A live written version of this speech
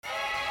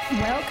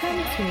Welcome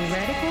to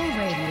Radical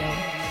Radio.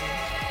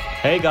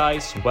 Hey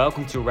guys,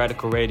 welcome to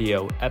Radical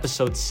Radio,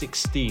 episode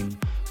 16.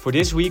 For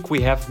this week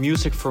we have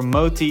music from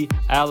Moti,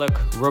 Alec,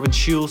 Robin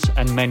Schulz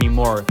and many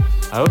more.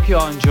 I hope you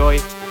all enjoy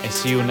and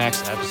see you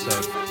next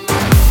episode.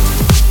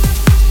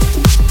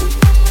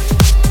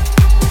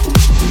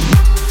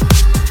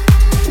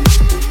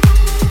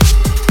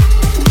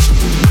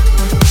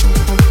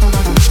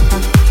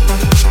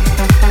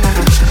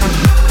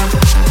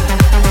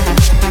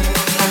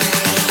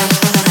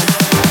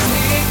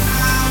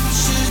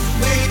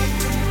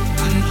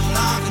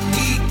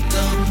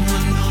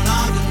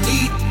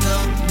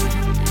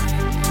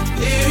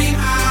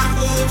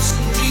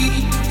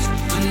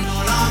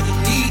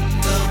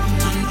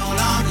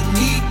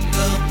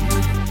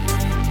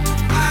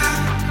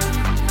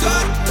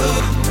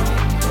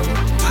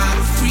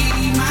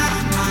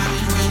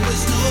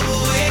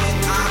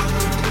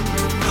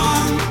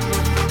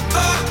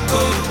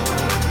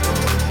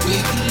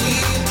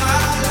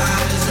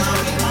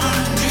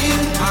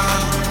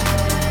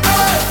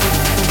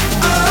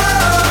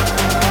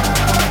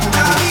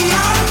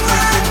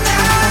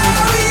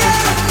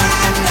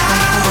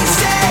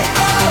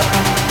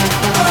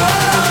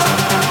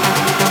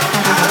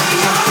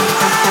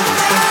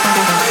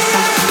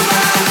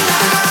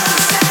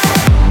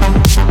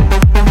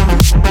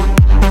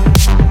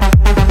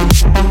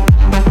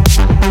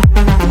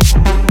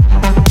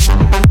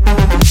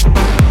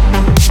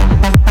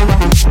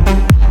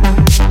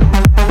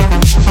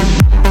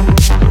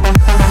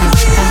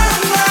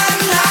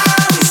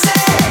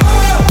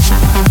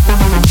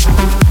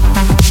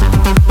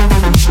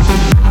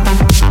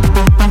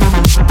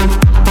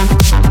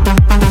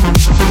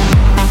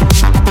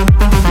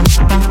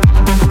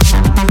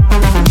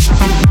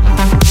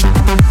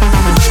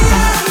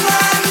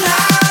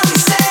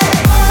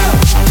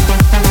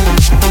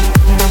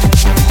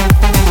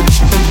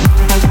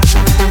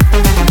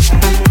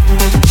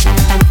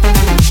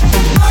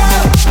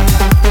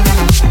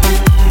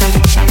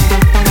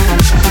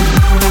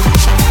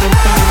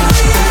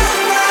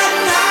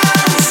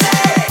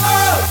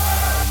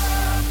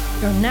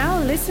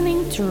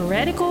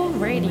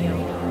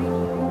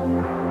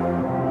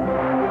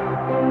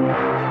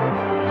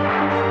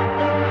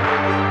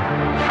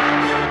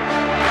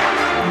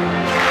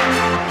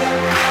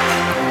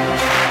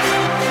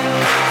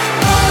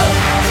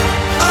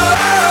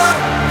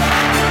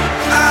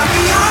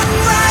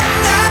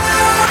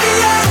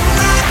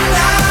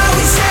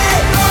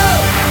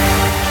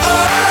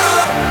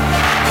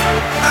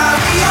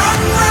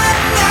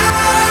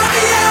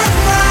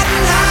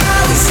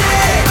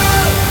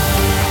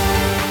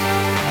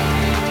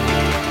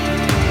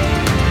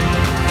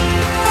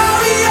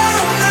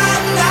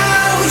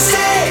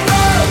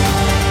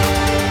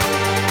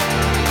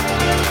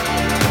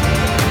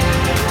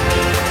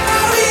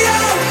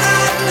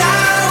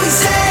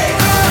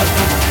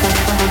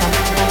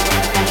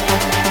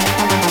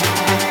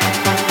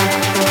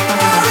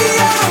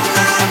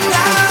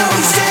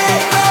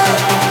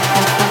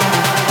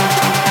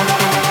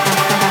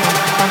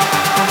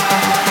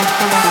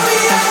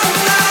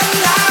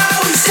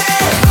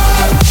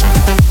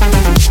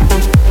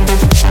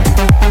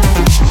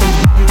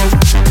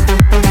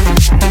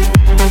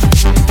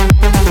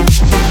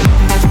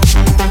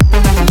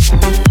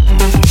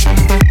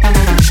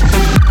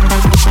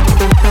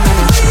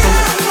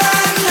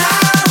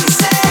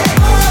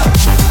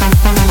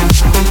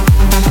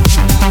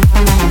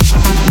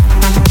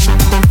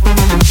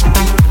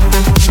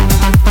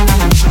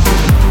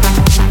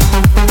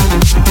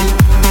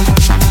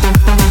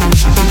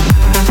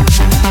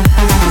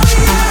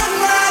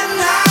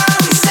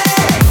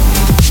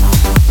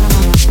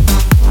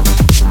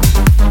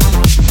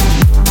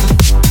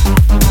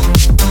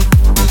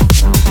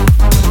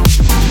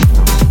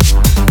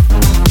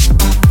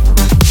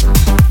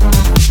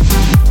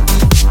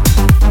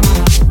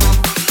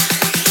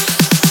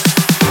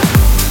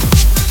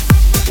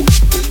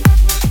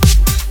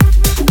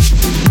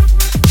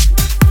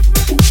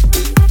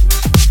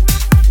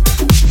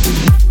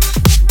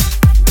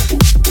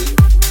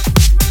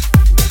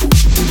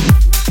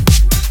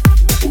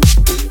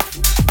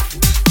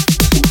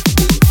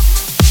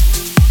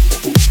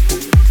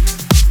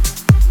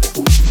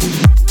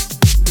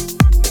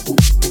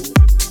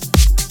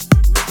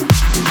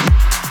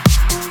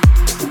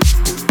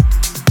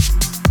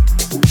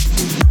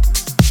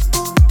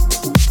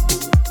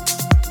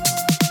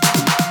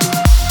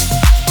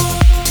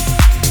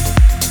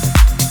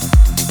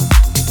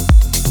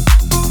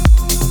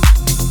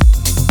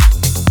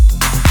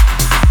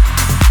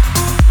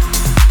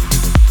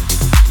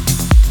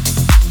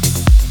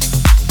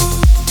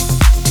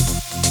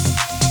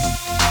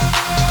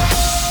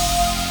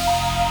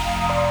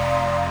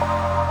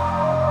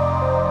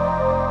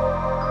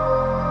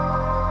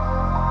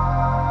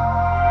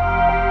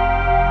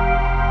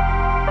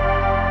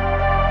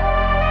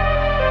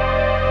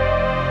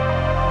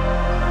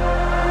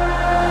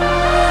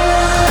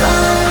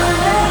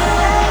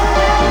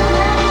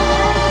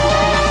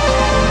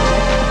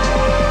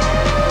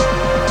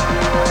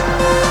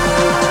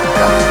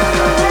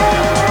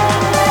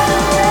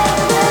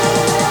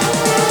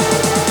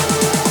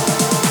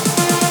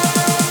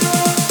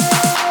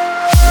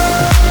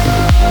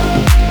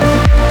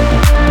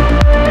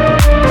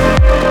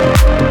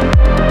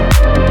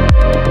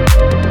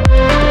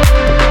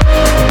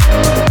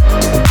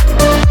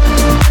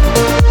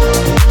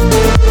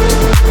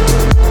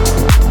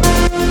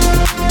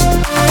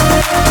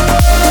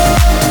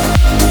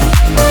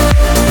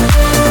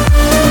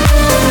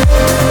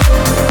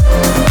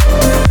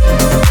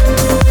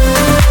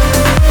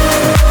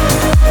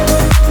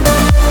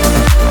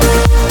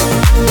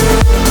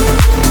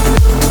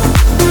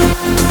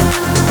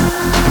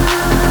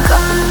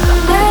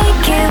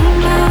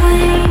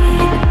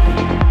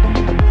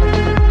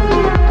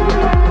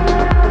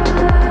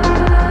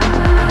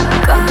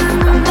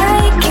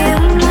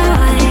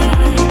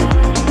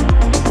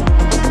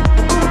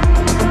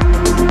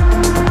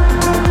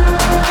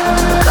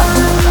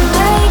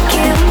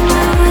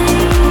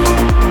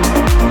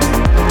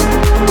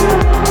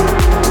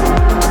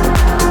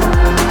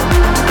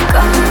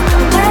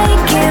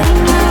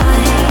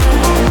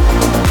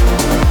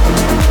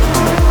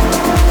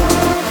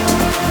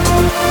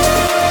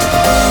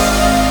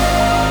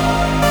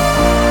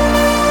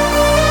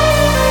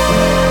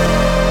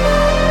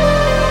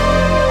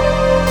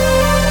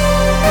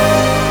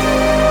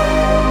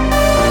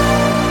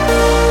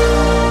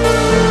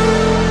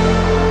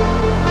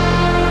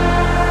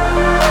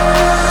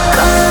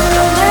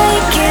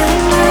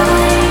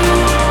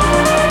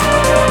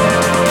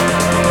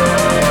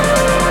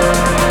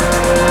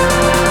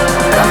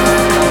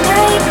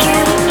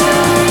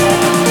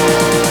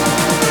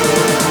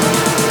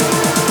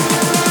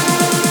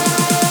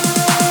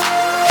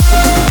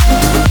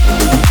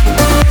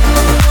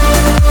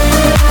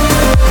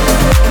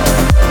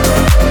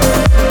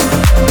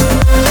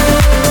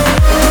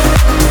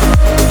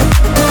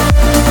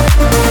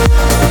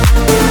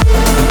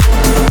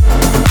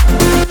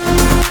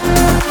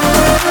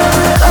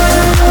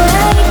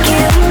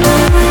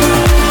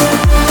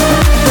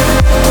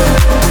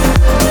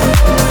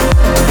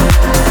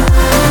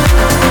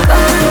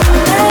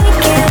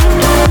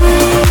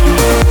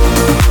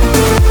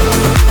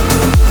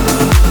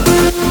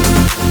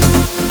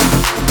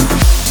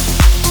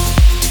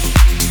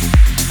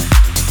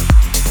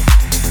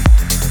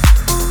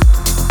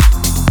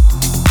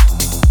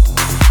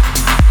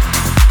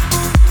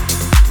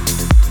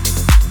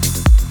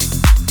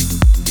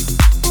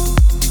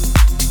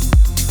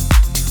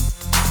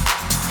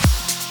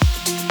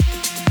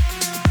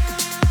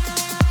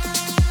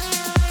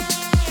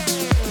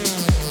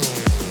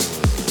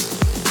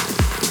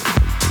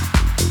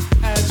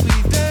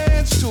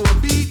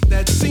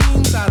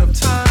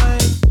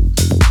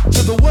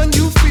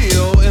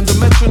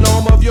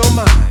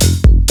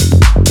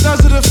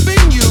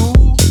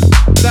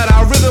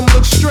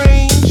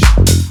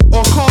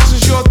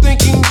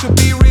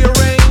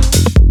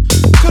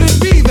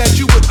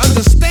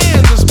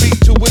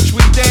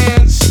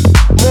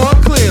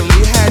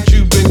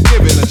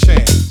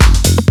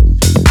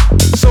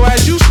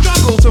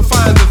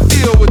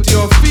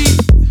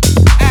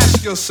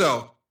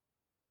 yourself,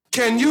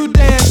 can you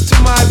dance to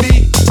my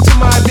beat, to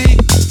my beat,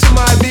 to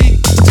my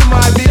beat, to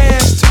my beat,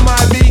 dance to my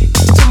beat,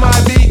 to my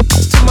beat,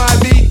 to my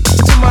beat,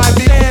 to my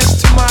beat, dance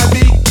to my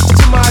beat,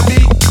 to my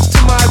beat,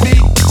 to my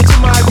beat,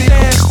 to my beat,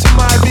 dance to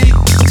my beat,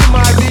 to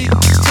my beat,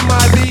 to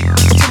my beat,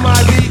 to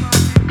my beat.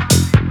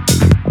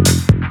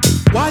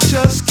 Watch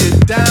us get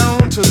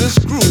down to this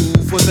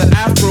groove with an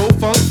Afro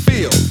funk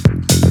feel,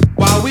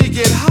 while we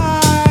get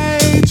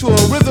high to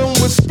a rhythm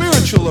with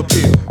spiritual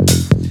appeal.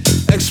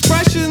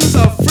 Expressions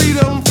of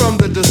freedom from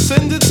the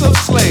descendants of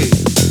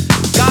slaves.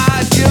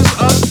 God gives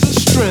us the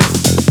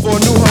strength for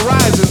new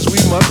horizons we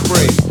must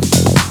break.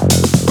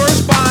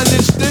 First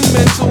bondage, then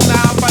mental,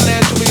 now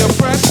financially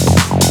oppressed.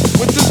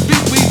 With this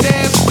beat we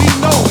dance, we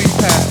know we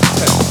pass the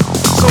test.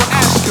 So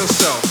ask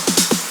yourself,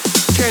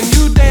 can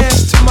you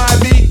dance to my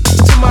beat,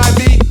 to my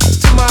beat,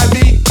 to my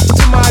beat,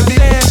 to my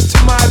beat, dance to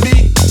my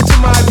beat, to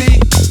my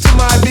beat, to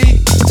my beat,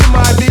 to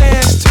my beat,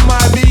 dance to my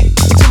beat,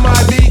 to my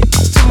beat,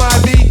 to my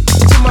beat,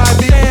 to my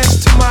beat,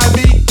 dance to my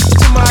beat,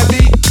 to my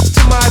beat,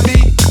 to my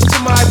beat, to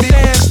my beat,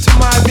 dance to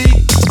my beat,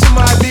 to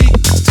my beat,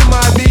 to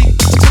my beat,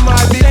 to my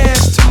beat,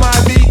 dance to my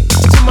beat,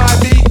 to my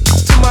beat,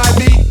 to my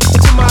beat,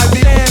 to my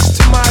beat, dance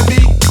to my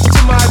beat,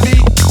 to my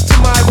beat, to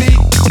my beat,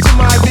 to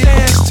my beat,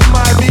 dance to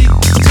my beat,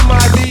 to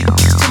my beat,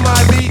 to my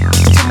beat,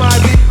 to my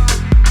beat.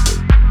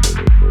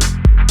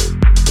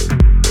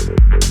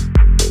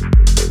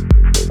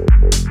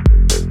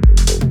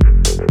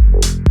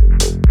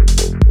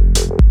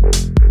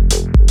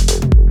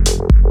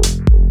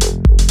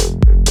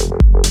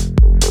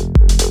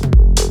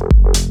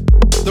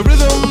 The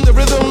rhythm, the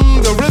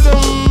rhythm, the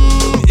rhythm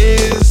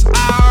is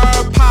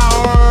our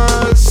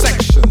power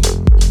section.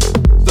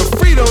 The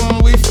freedom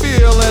we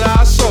feel in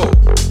our soul.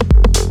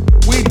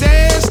 We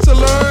dance to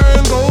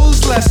learn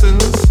those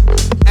lessons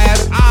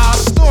as our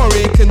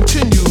story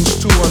continues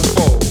to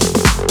unfold.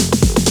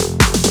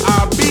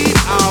 Our beat,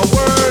 our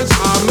words,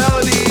 our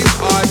melodies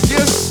are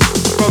gifts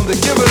from the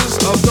givers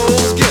of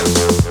those gifts.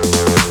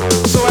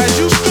 So as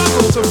you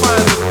struggle to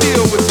find the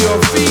feel with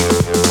your feet,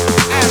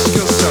 ask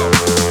yourself,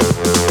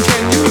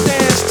 can you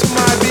dance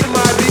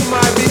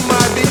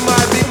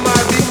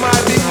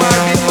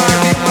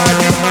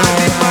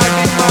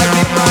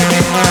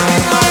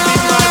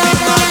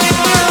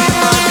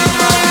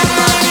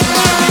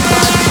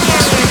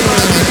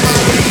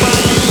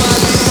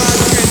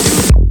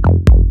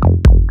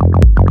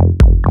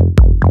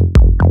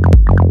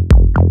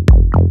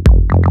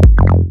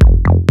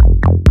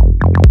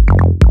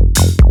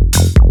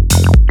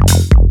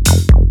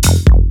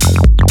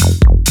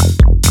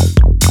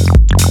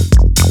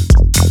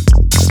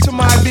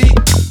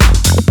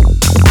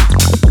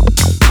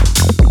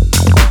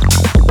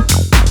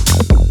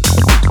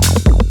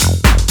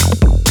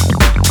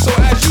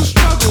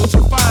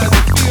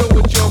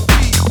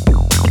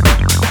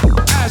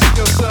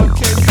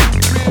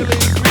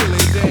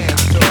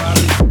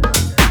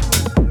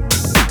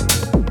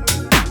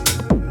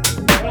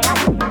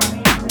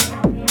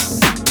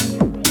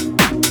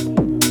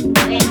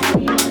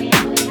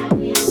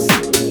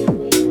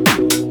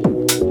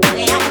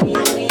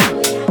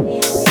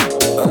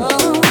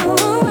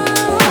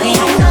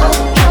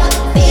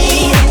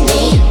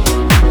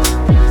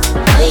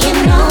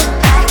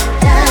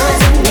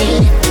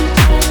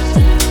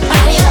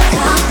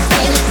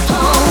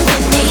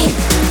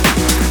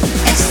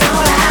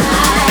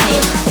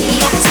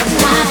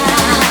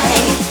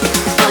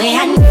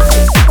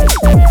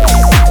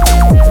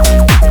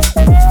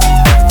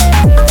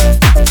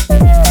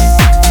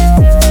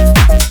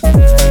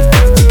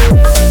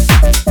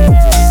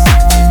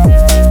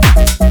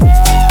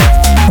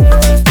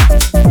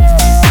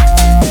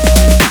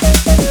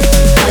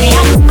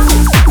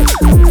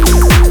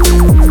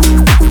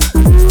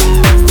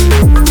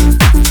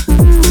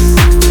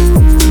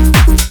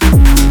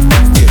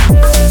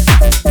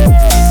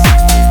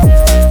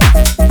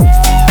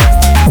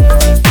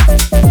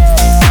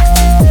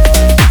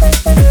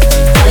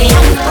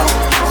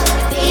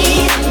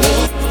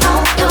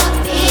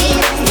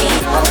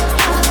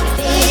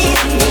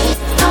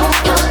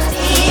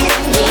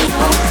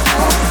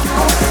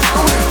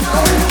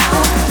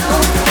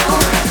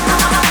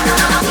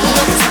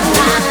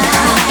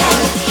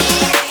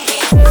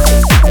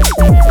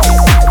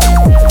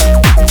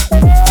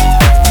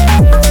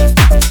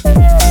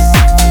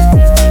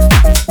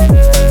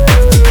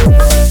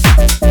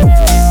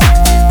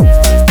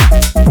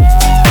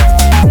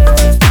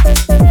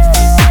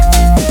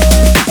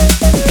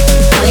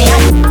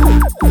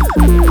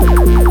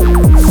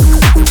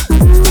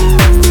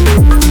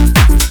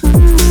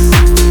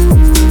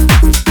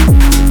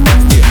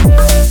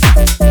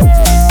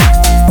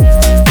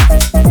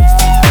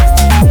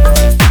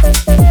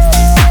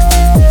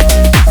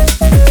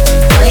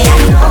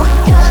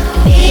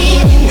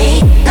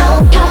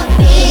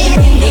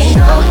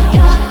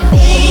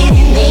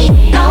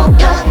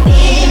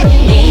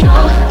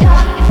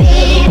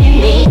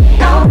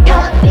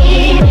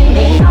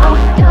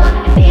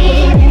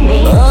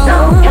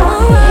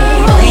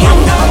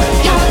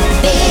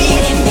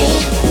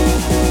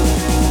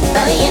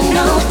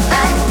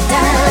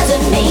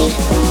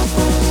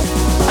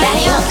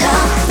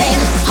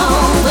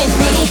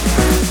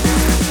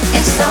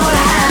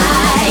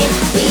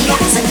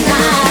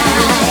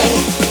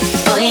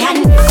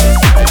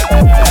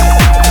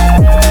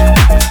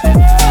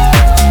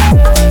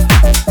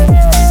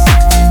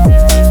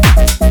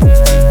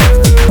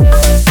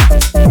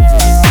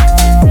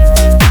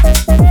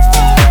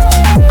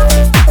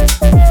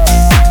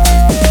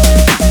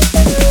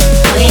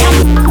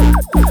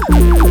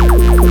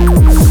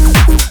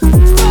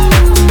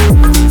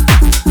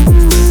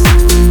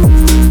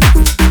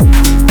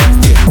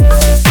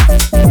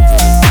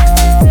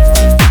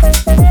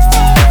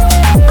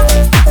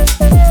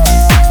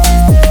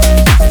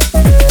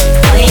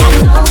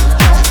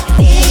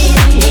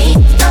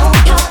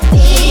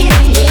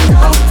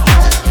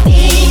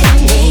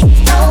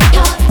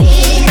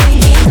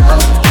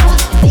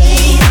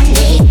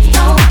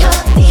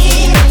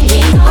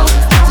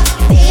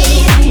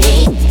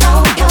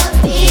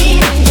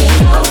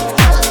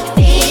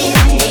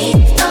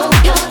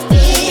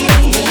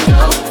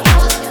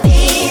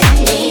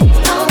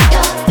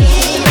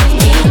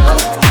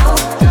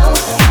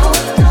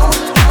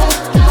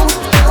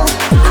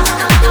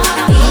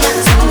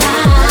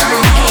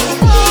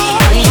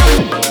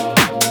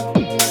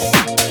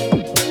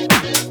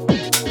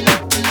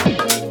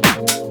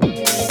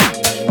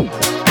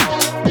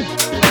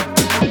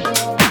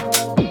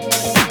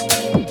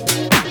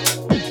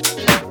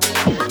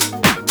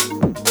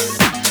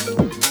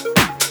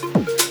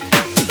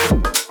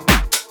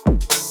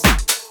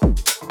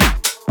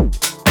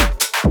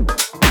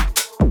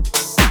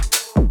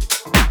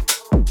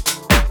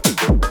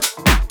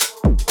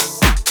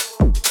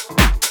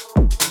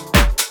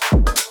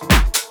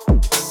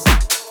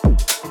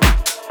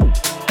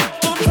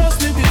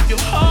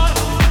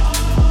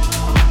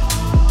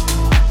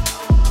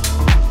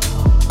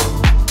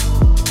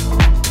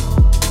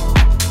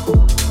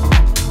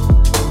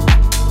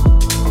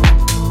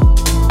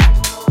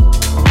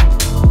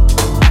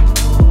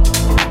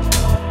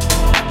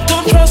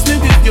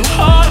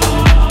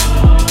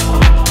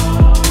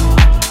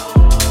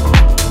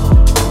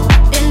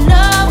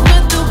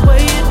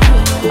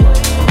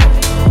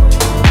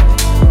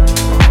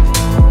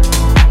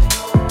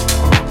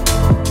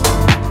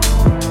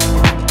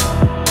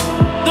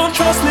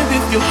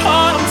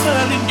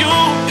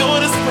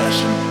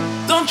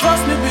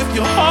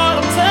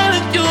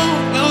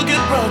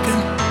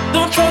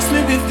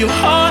your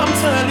heart, I'm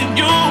telling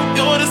you,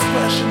 your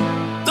discretion.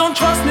 Don't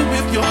trust me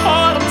with your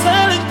heart, I'm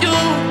telling you,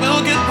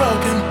 we'll get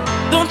broken.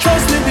 Don't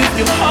trust me with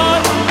your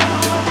heart.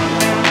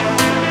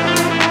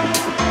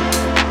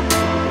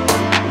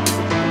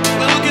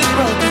 We'll get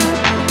broken.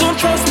 Don't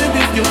trust me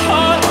with your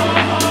heart.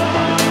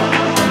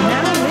 You're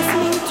now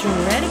listening to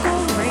Radical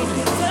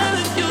Radio. I'm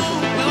telling you,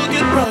 we'll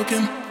get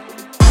broken.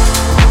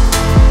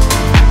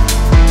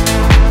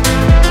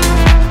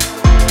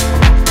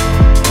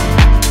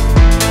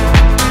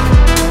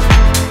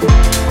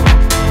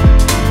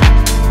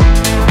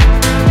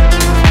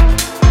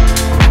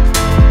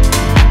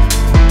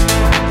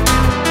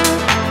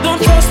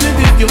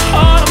 Your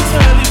heart, I'm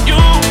telling you.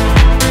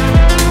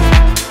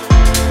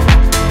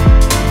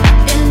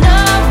 In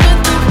love with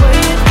the way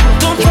it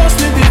feels. Don't trust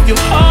me with your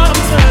heart,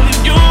 I'm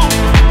telling you.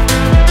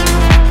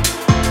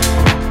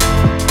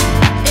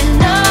 In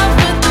love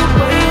with the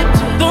way it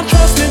feels. Don't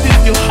trust me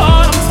with your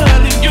heart, I'm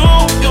telling you.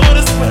 Your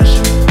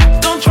discretion.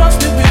 Don't trust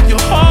me with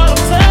your heart,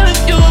 I'm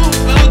telling you.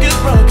 We'll get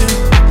broken.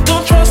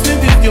 Don't trust me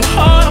with your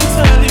heart, I'm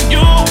telling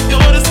you.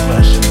 Your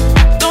discretion.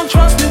 Don't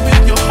trust me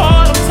with your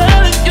heart, I'm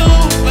telling you.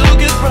 We'll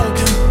get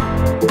broken.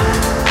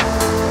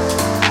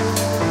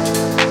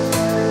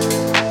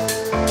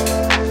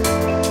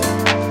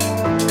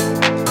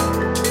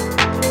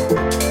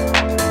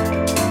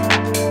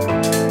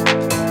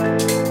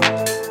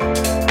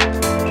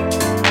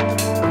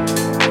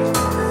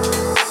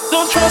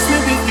 Don't trust me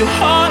with your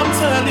heart, I'm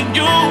telling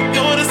you,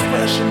 your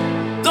discretion.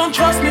 Don't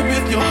trust me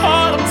with your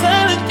heart, I'm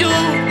telling you,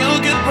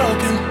 we'll get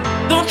broken.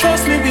 Don't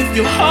trust me with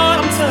your heart,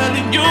 I'm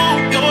telling you,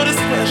 your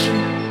discretion.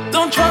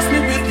 Don't trust me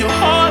with your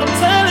heart, I'm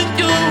telling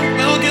you,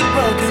 we'll get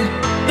broken.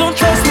 Don't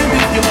trust me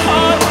with your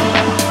heart.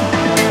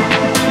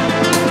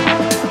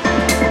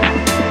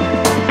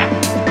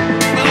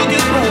 We'll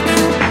get broken.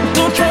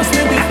 Don't trust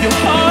me with your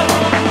heart.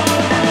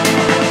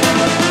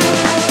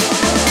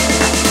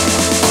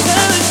 I'm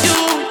telling you,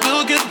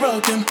 we'll get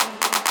broken.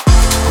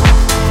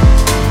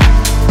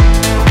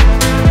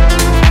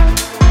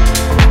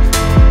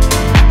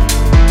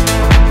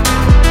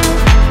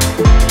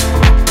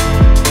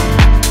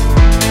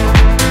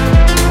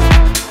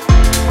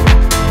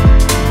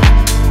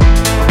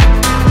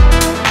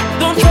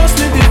 Don't trust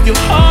me with your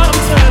heart, I'm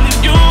telling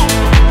you.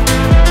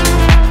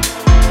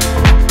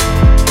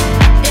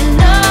 In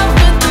love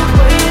with the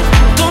way it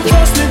feels. Don't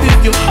trust me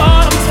with your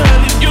heart, I'm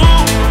telling you.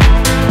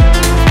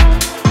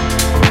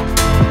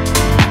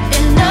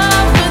 In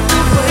love with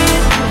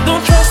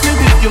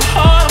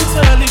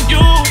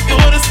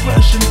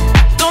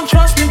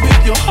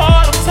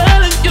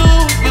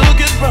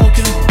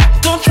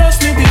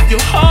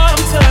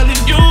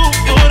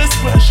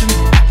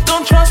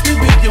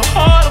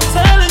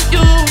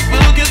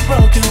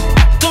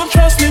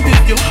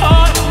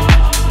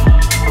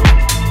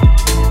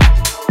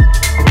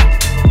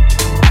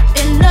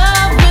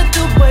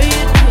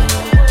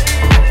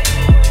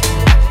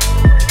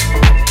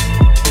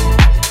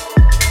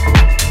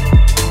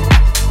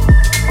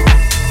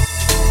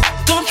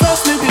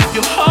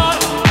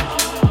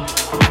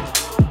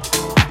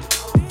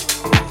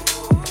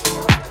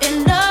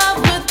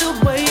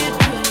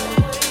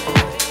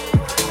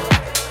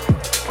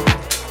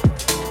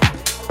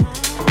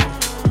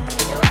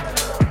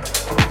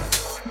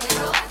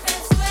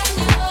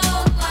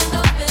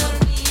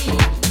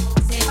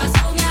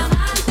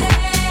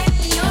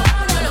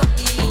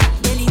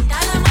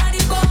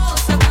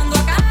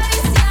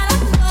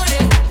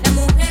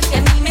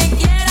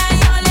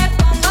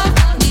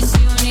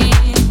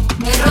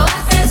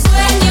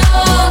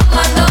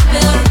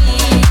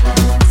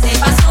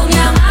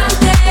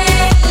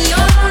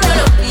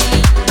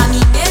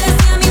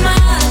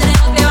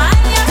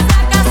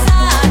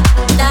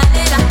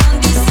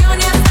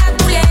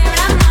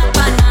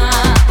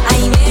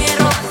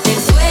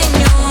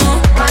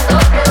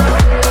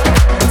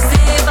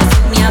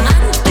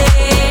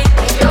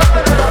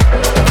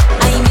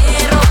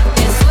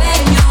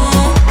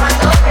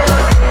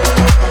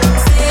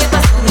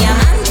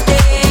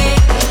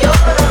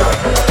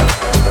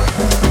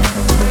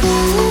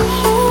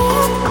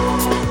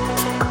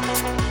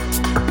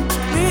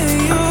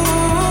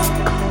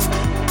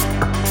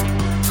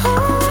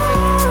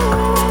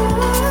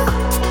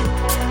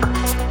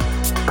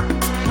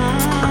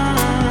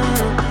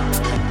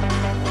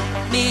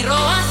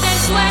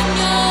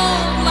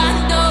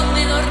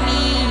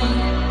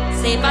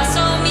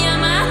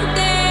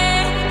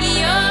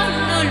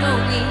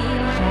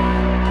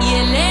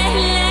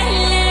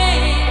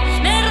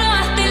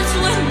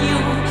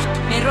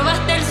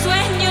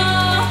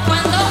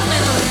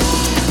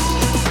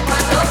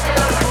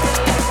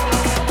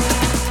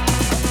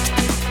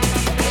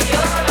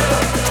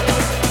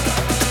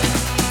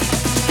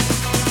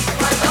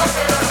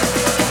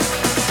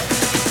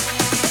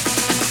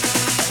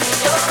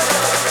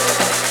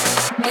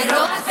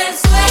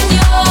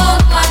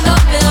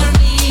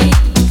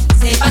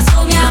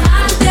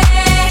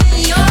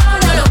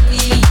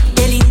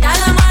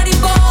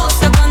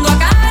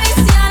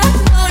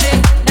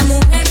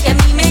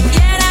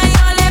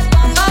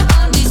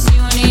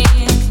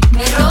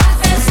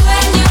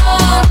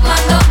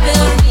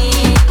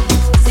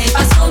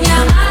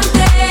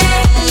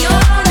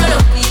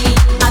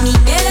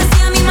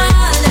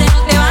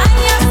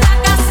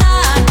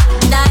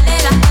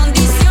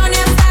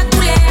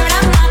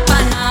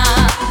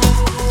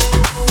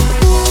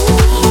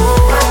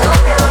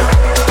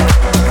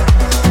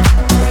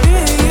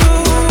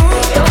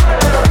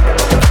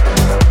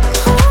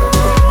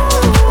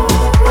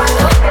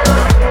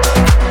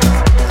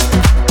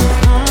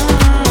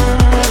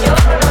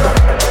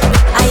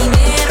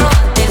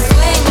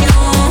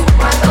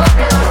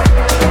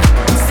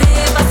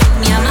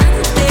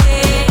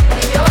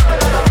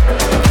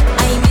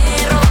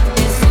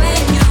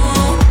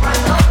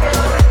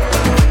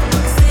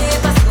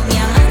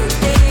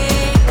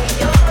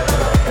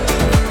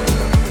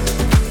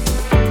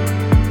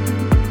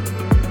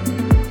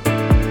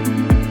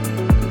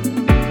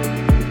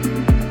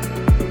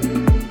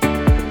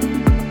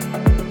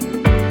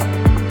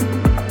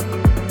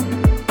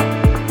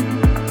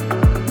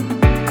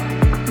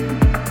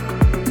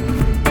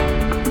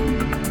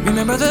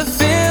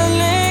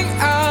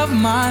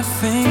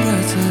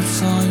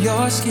marks on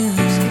your skin.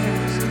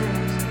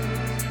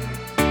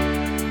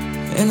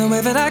 In the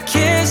way that our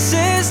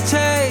kisses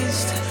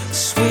taste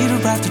sweeter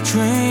after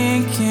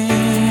drinking.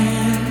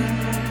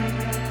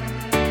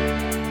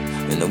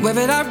 In the way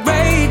that I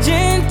rage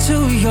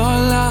into your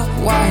love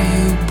while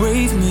you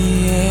breathe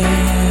me in.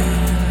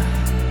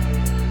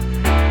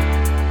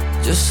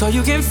 Just so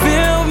you can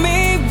fill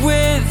me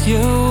with you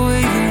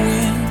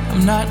even when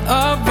I'm not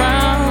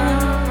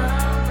around.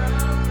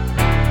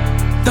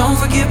 Don't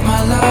forget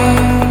my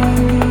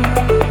love.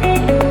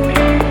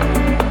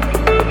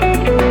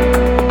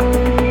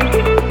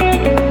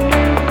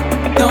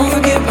 Don't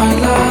forget my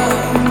love.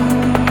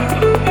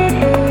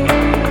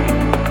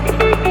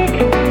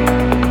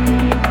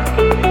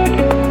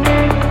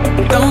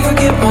 Don't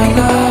forget my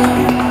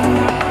love.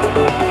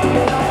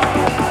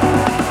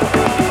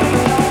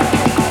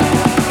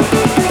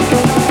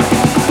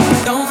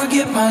 Don't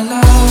forget my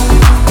love.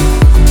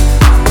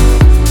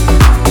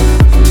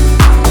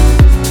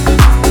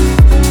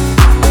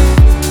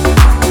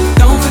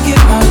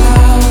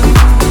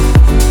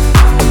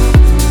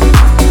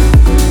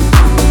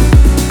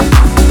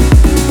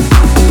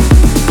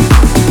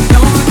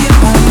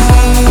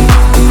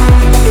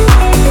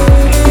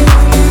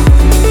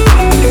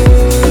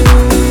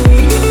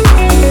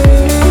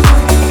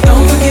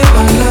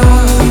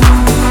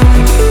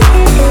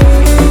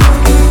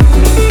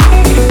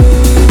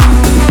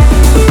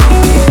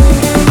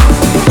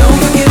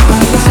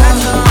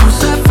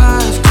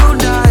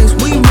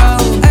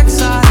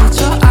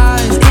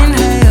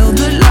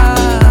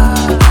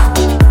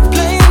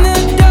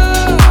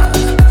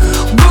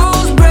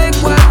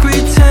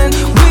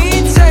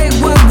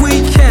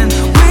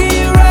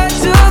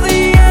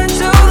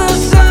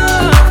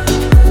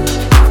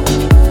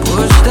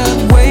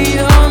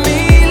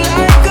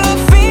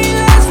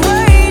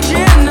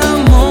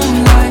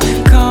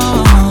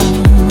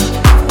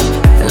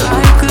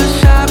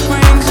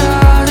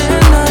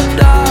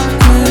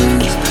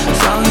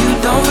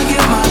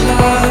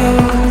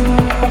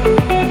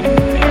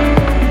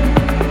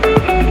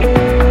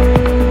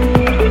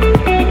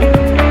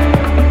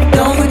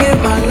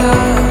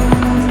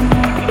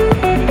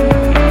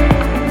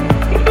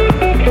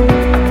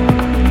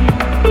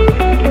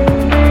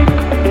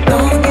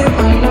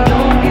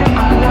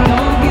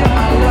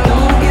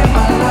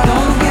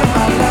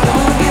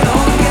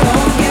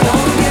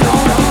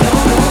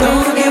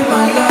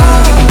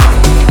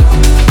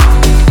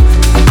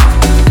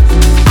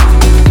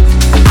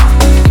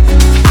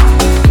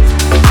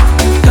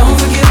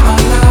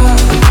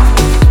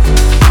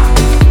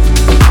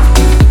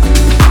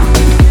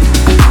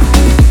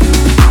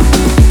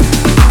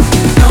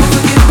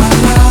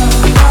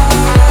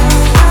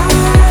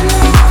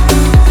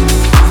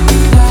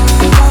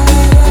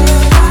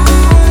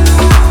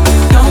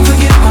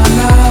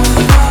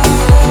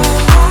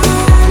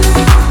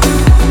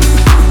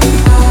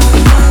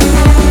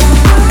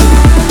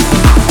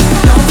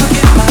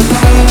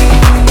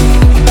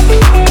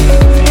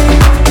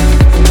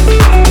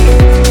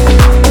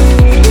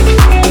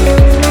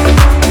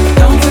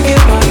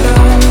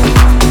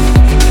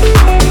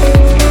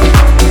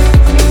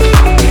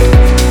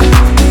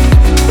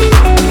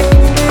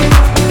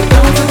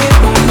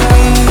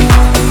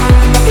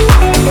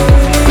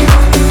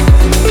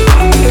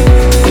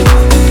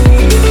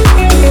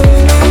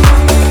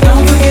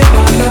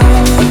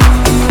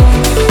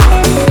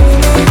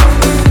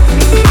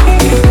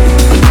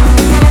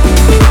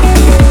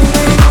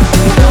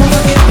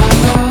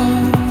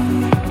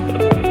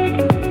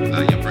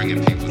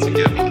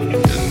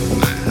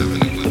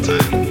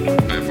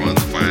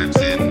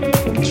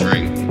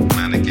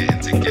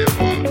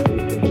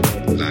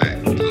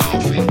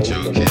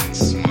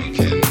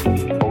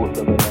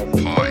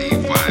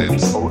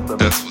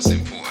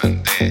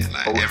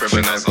 Oh,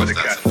 7 9 for the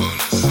cat.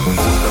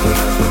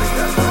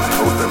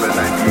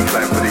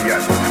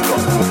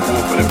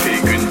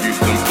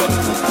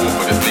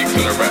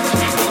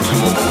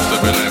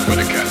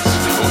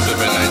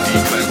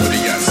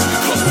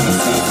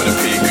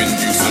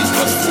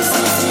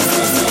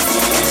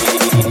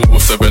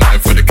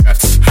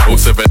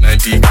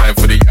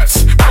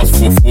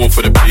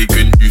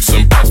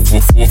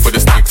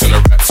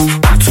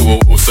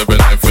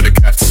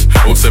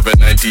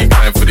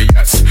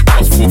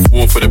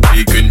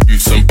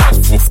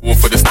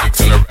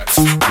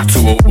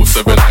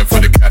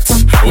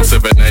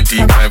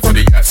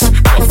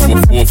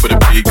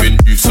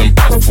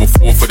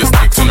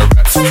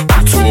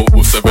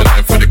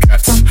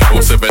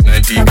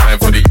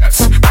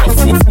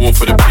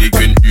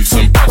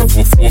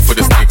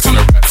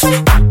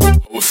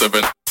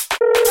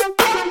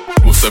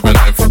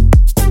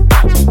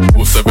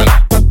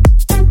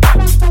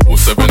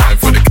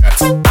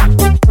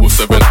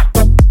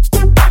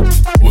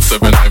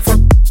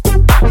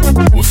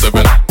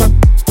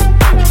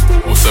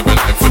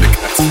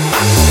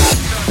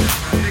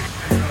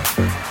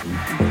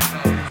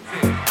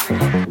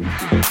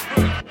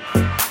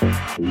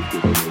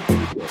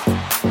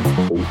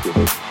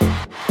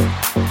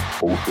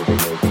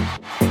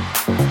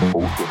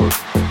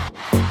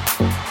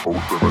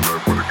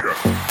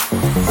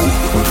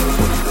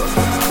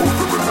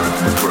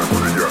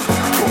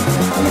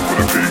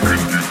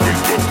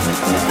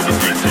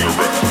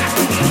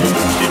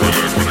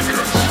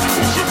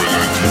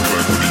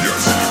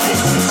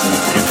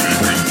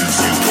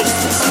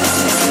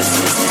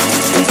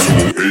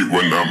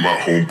 when I'm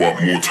at home,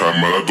 but more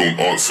time, man, I don't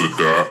answer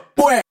that.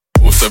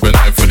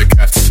 079 for the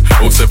cats,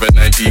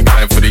 079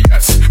 decline for the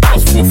yats,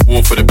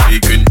 +44 for the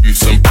bacon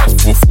juice and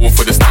 +44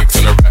 for the snakes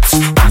and the rats.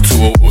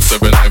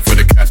 02079 for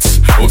the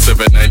cats,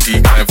 079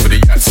 decline for the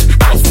yats,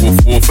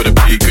 +44 for the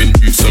bacon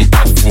juice and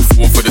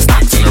 +44 for the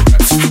snakes and the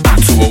rats.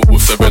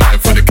 02079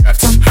 for the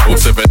cats,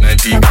 079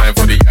 decline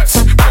for the yats,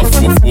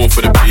 +44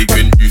 for the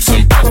bacon juice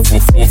and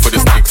 +44 for the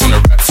snakes and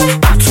the rats.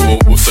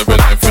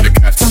 02079 for the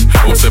cats,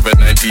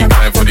 079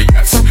 decline for the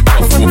yats,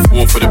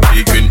 +44 for the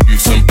bacon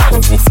juice and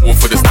 +44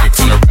 for the snakes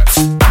and the rats.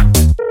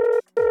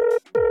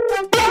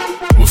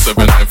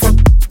 079 for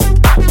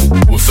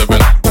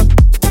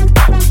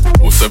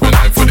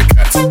 079 for the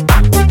cats,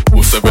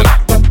 079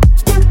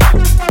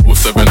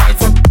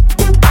 for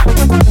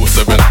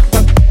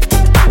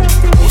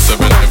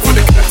 079 for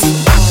the cats.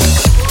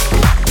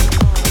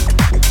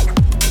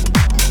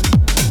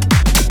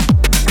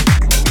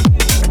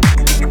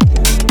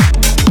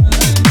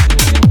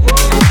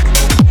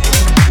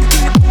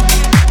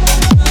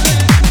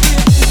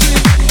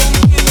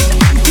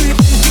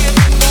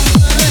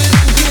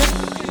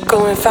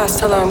 Going fast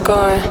till I'm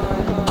gone,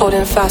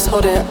 holding fast,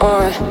 holding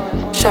on,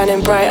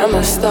 shining bright, I'm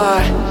a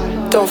star,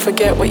 don't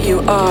forget what you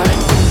are.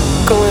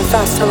 Going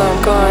fast till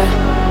I'm gone,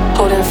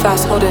 holding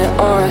fast, holding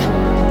on,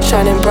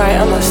 shining bright,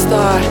 I'm a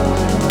star,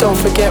 don't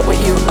forget what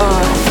you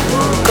are.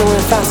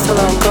 Going fast till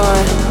I'm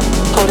gone,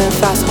 holding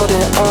fast,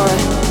 holding on,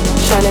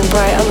 shining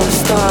bright, I'm a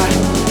star,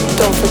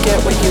 don't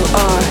forget what you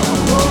are.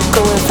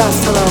 Going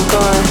fast till I'm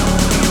gone,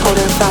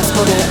 holding fast,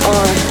 holding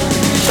on,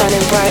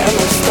 shining bright, I'm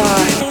a star.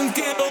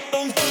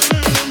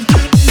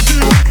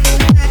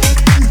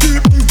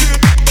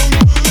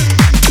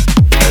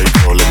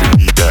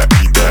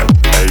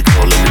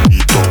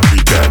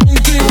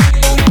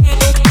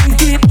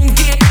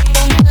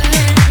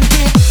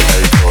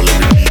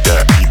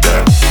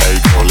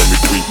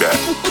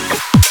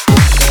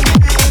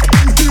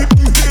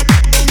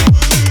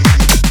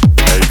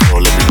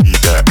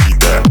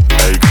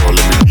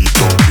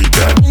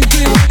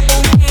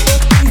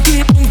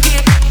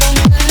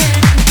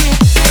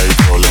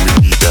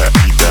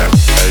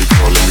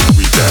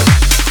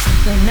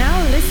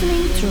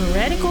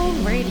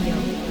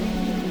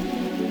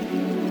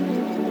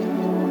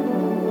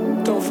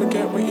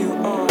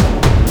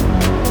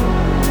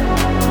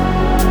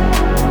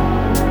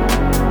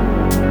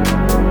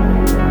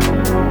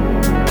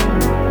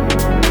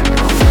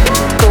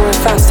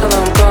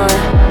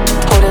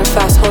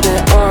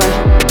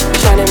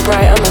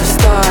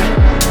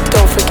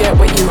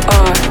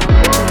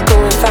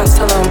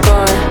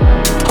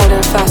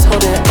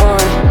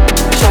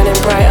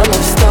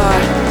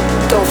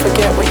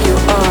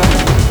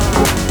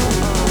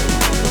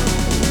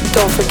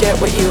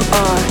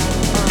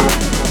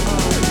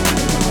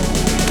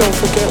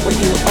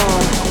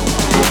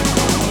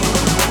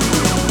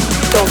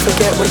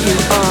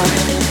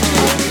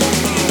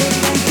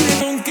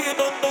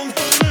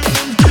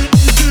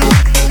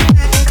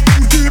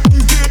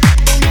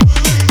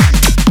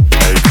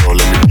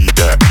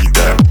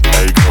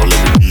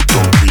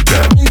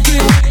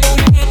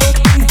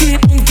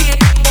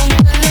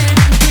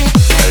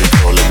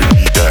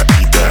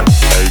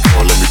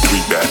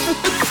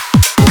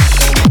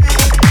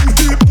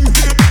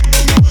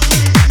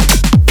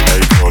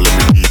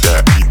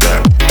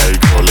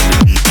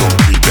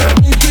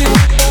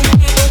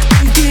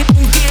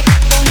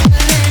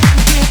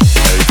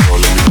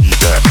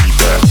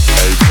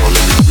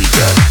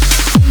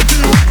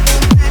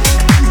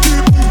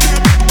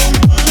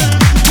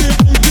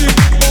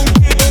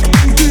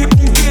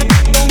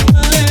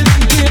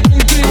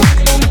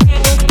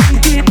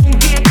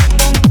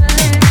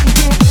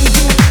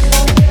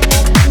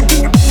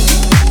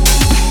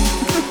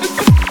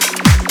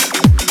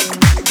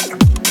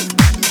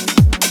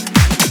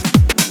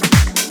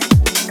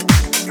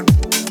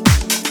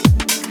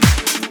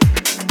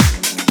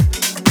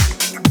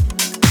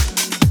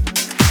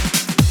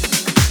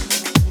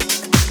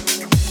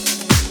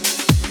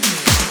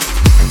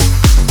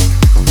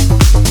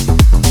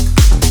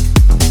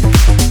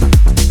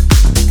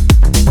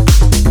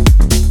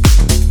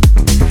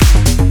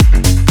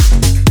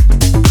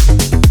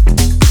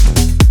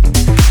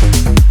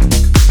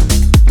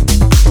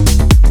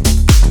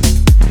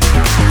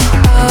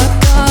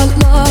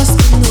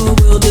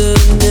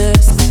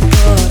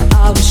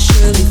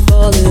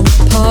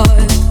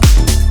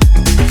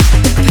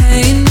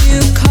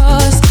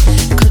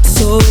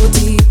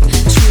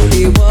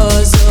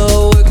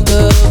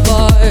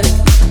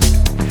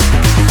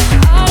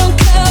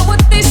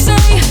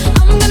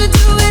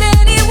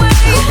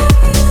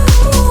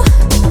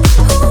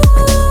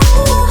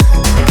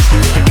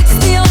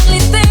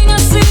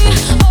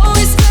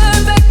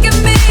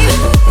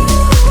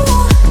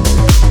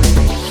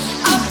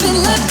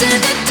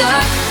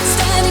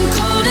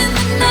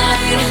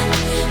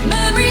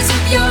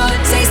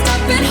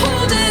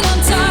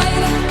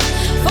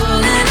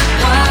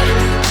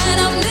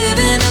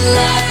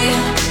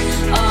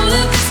 All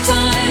of this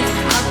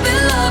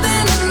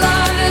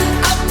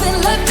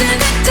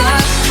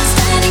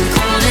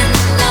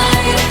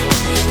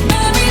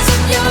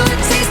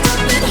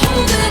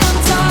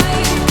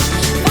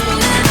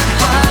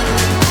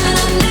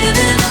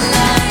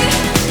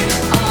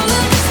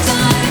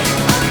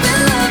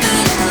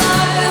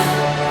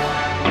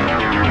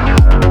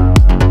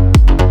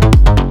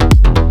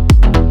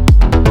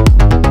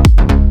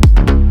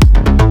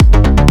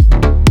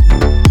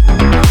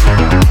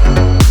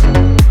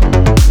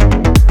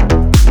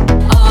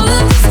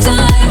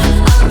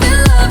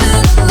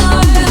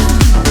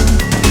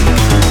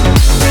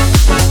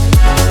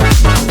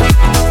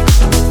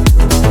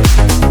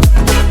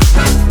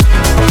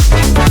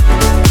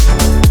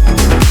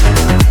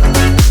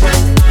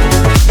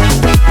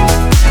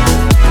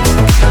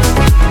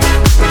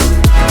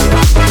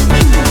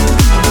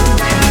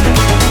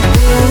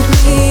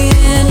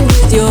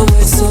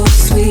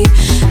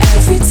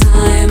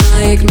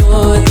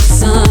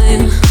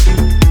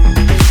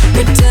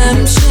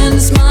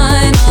turns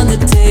mine on the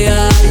day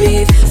I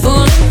leave.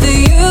 Falling for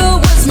you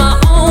was my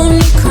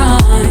only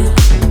crime.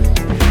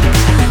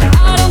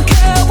 I don't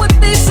care what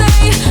they say,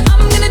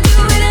 I'm gonna do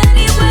it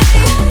anyway.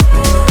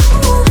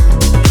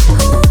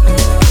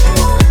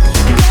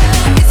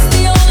 It's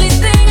the only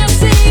thing I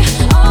see,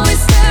 always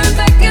staring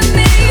back at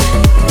me.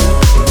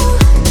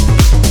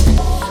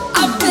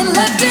 I've been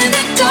left in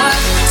the dark,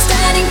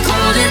 standing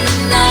cold in the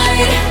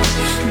night.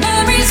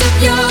 Memories of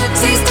your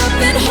taste, I've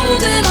been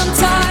holding on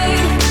tight.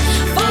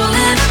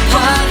 Falling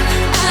apart,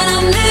 and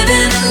I'm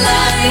living a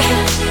lie.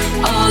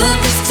 All of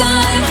this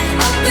time,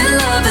 I've been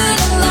loving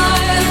a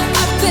lie.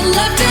 I've been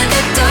left in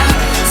the dark,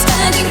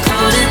 standing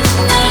cold in the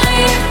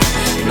night.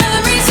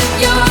 Memories of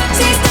your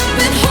taste, I've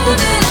been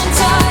holding on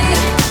tight.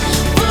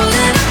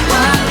 Falling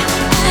apart,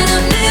 and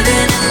I'm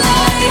living a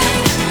lie.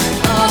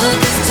 All of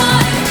this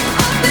time,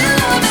 I've been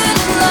loving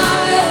a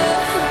lie.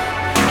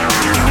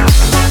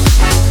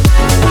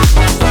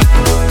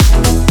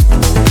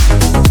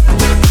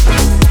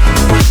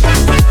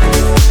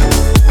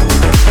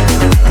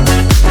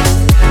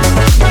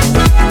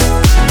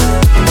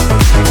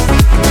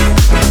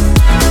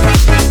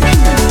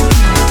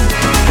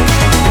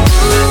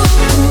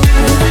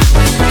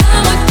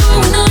 Am I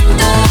going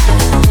under?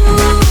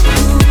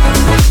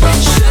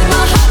 Should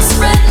my heart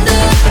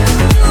surrender?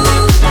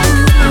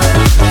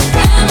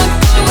 Am I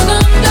going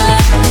under?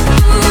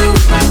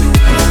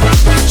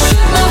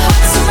 Should my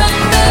heart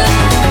surrender?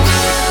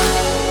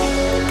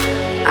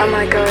 Am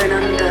I going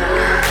under?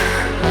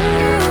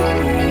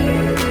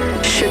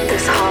 Should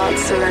this heart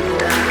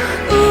surrender?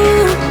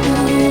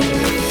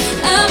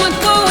 Am I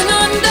going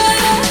under?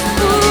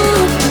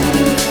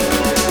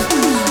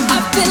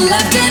 I've been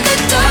left in the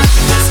dark,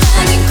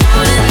 standing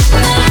cold in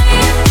the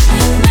night.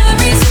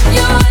 Memories of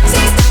your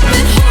taste, I've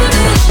been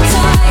holding on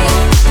tight.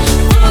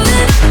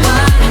 Falling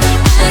apart,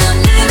 and I'm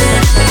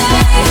living a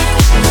lie.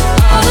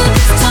 All of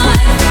this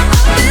time,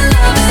 I've been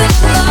loving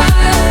a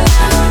lie.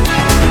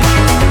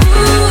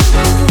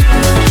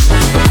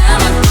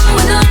 Am I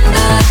going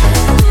under?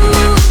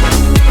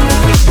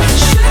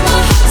 Should my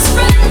heart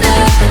surrender?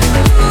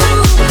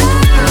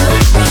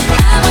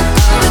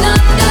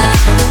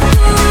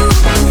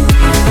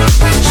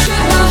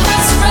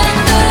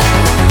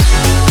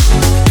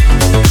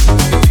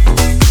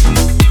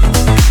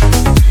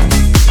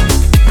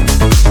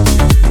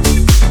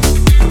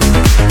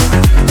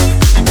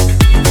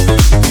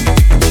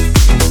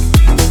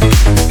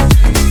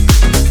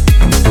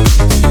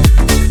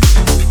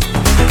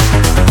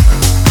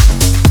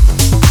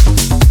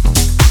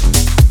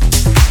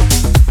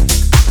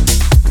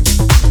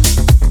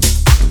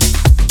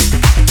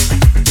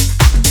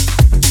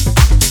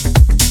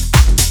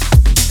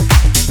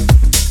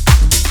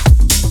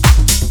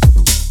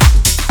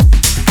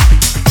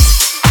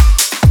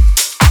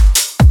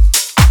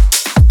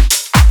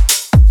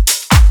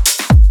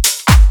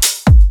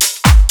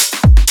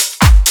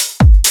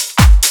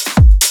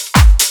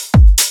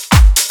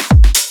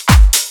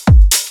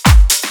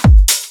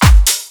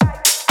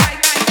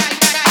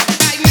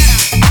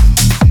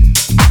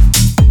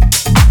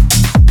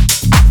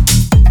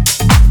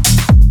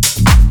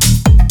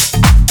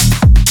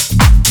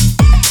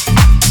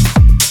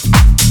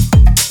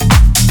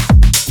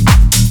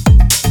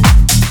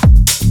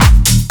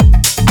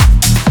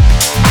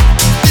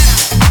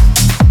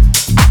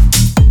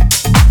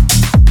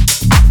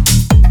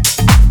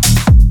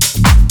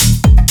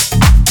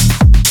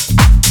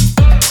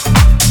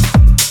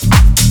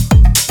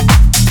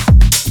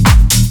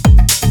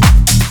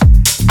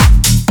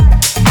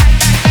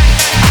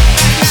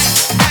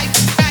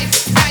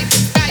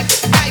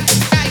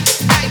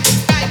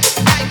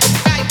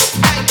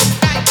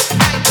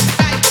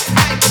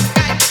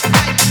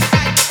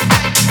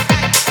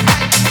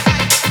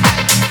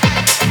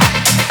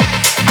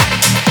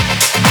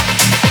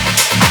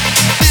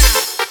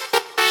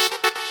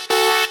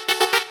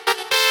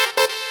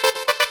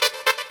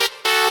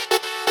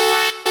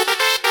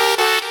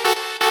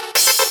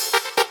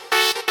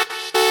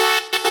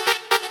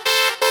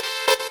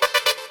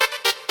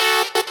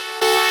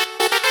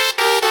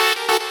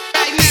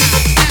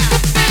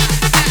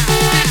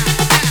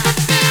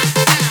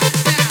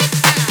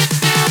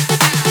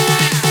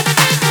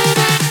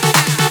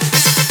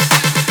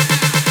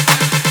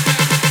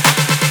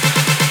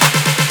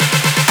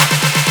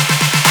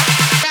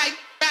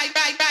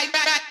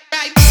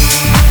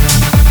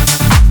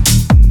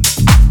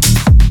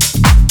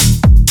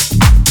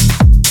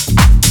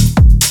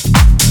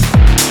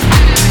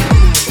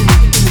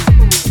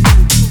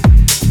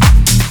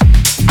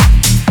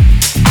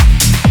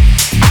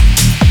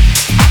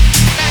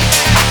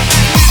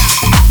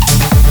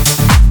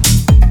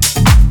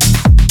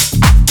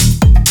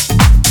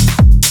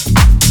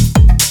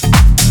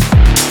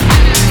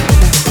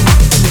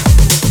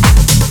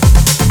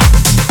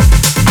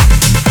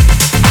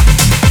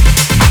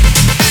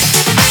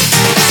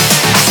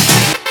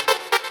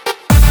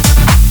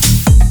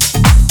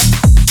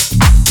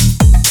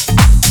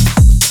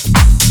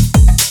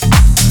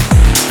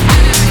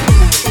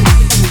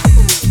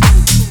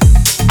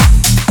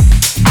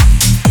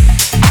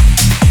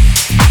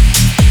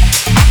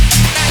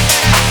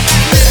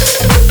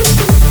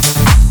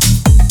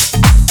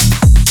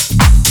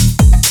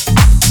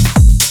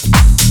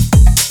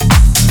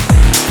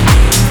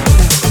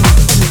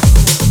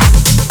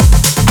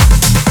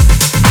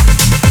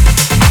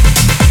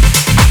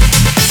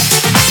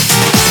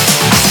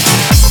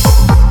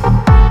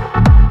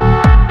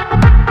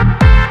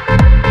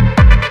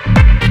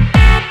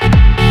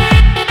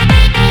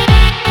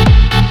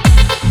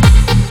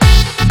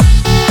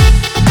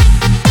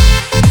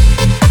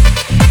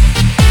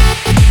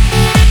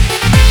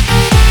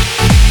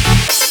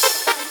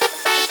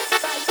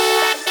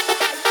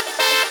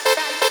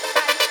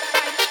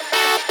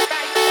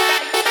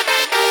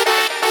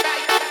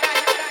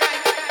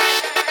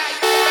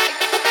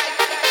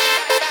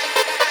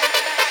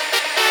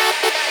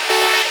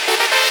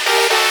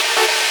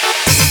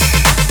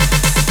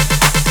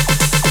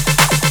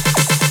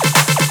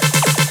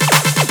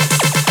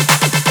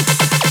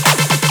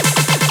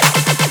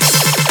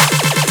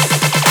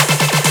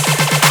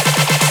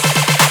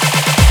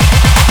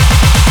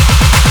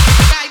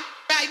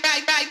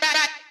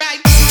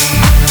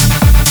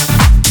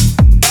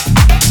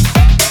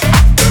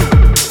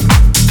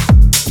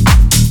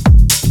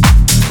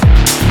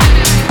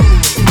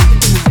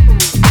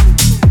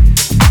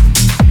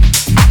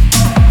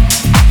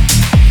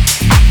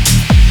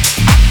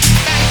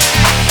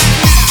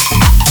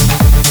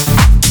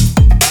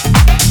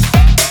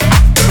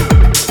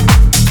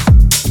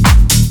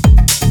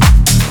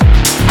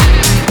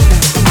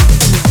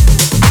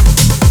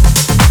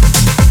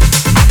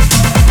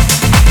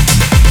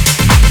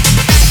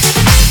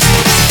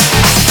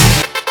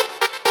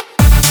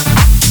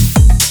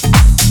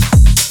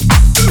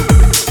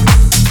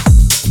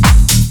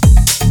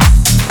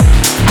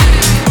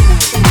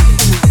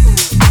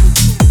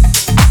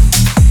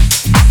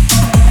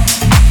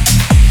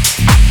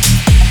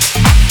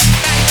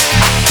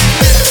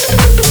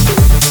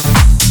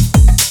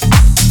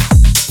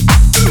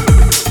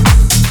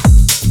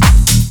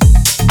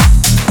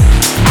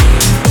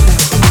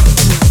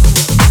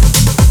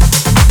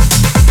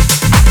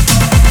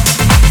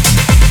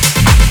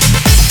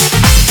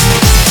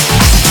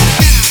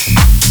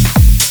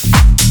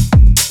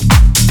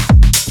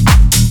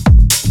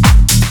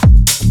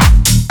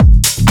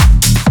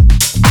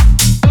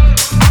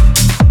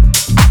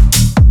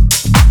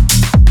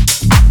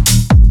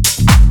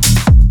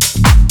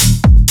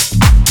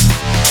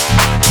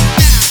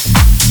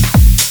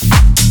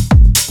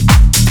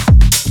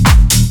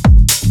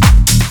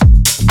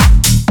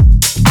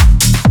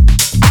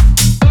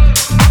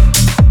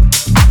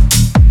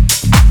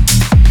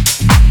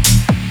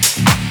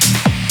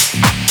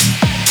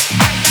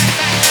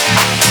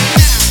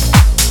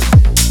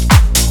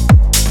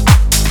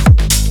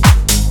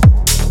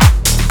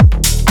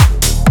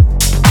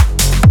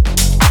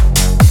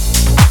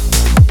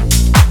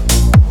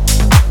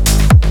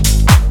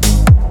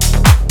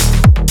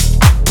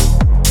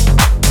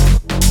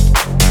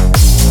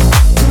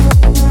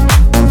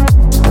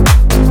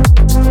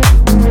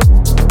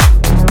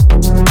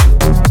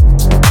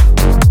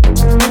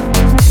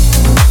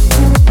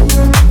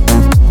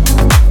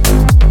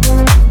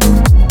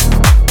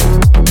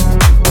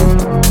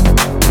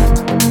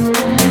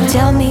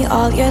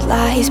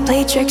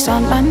 play tricks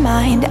on my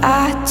mind.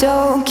 I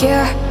don't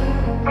care.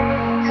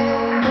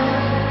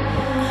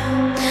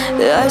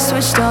 I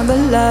switched on the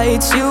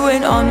lights, you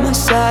ain't on my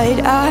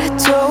side. I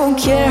don't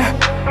care.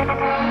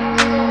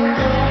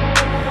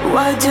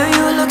 Why do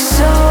you look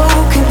so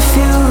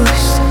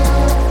confused?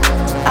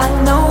 I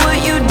know what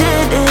you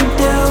didn't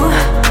do.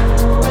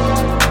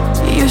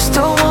 You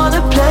still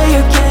wanna play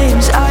your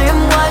games. I am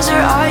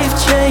wiser, I have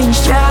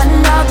changed. Yeah,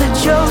 now the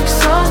joke's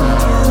on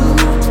you.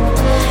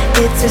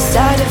 It's a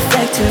side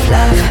effect of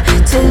love,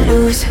 to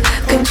lose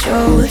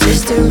control,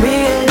 just to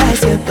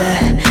realize you're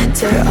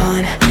better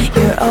on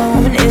your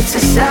own. It's a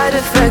side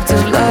effect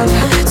of love,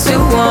 to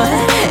want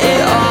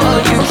it all.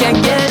 You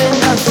can't get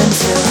enough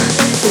until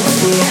the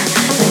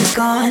feeling's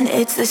gone.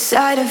 It's the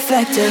side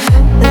effect of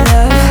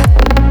love,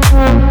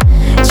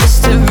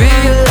 just to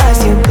realize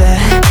you're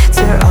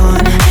better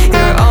on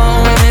your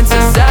own. It's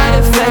a side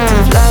effect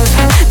of love,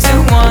 to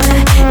want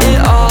it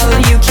all.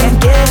 You can't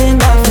get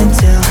enough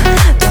until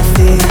the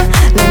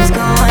feeling's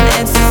gone.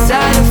 It's a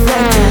side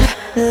effect of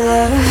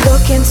love.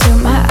 Look into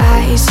my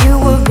eyes, you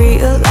will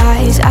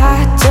realize I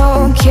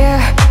don't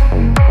care.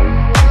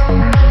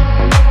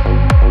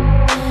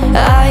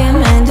 I am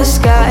in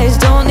disguise,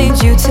 don't need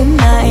you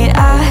tonight.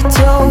 I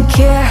don't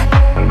care.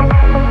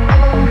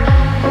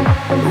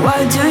 Why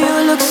do you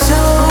look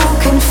so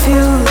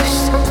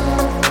confused?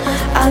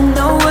 I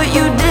know what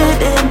you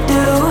didn't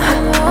do.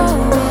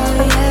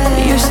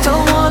 You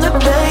still wanna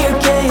play your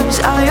games.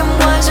 I am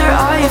wiser,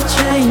 I have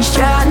changed.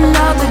 Yeah,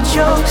 now the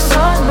joke's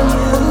on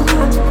you.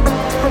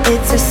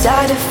 It's a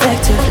side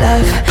effect of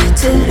love,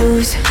 to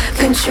lose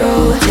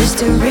control, just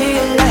to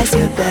realize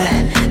you're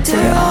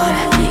better on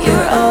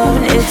your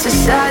own. It's a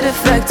side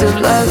effect of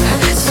love,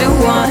 to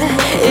want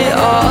it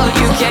all.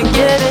 You can't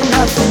get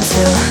enough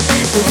until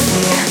the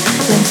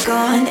feeling's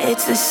gone.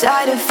 It's the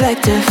side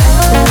effect of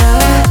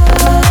love,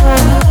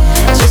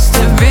 just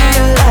to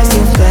realize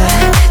you're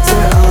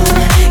better on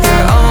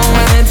your own.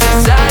 It's a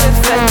side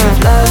effect of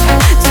love,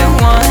 to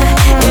want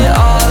it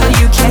all.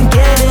 You can't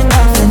get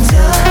enough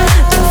until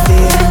the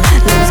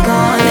feeling's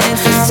gone.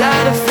 It's a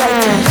side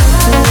effect of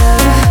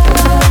love.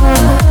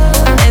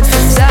 It's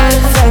a side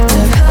effect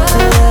of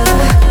love.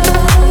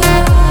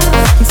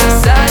 It's a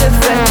side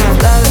effect of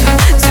love,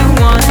 to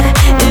want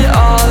it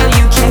all.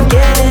 You can't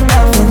get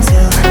enough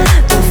until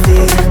the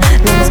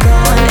feeling's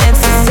gone.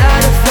 It's a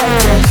side effect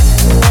of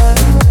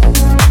love.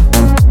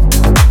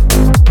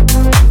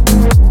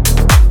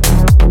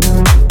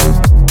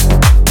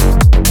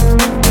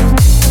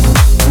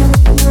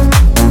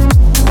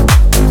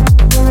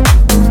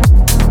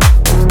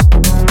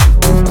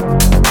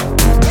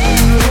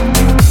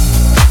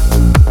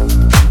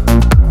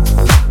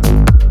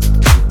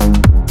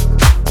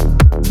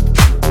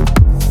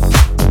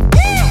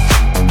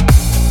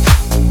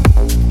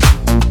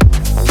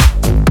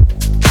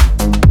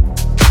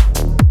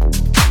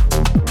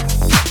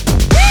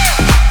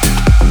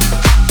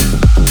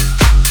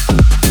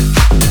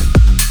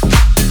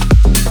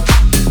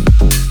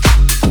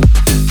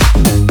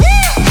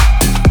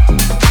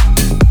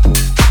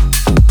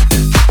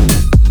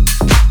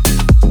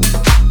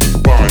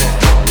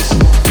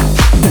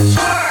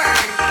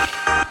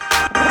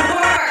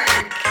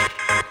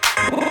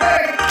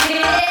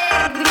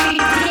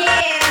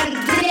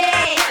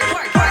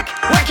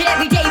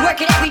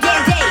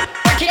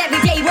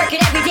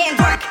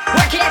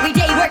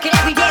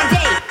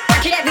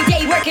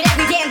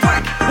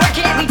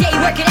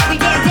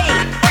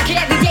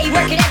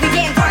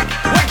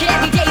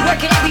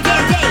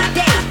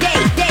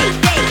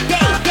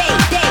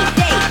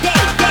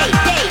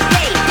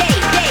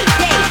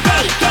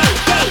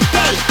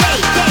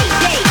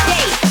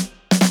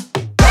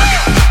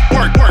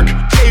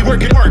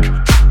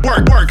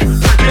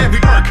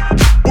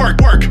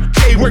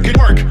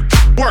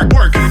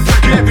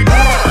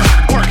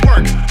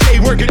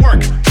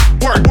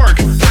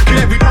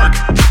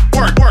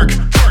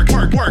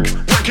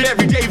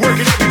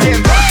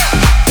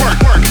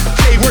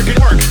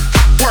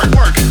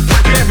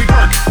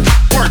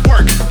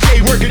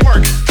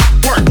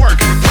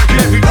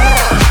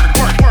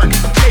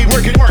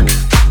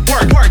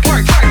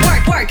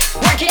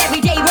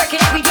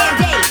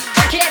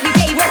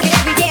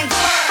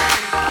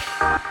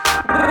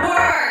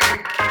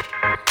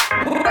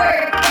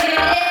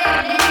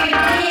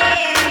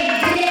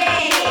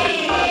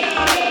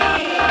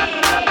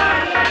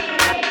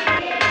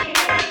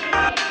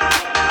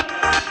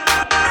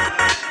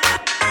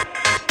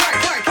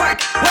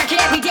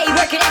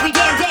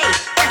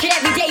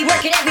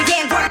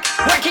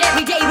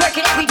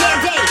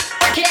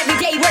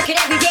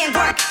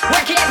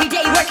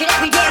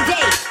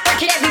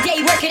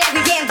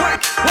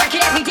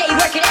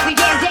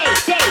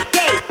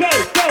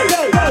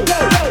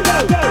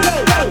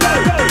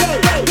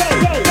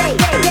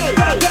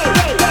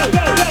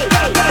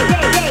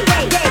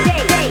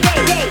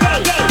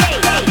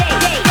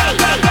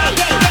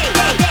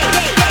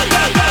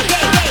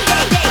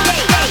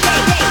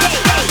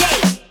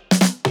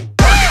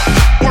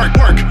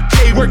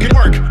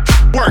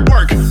 work, work,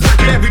 work, work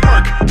it every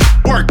work,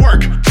 work,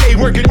 work, hey,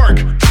 work it, work,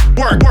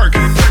 work,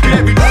 work.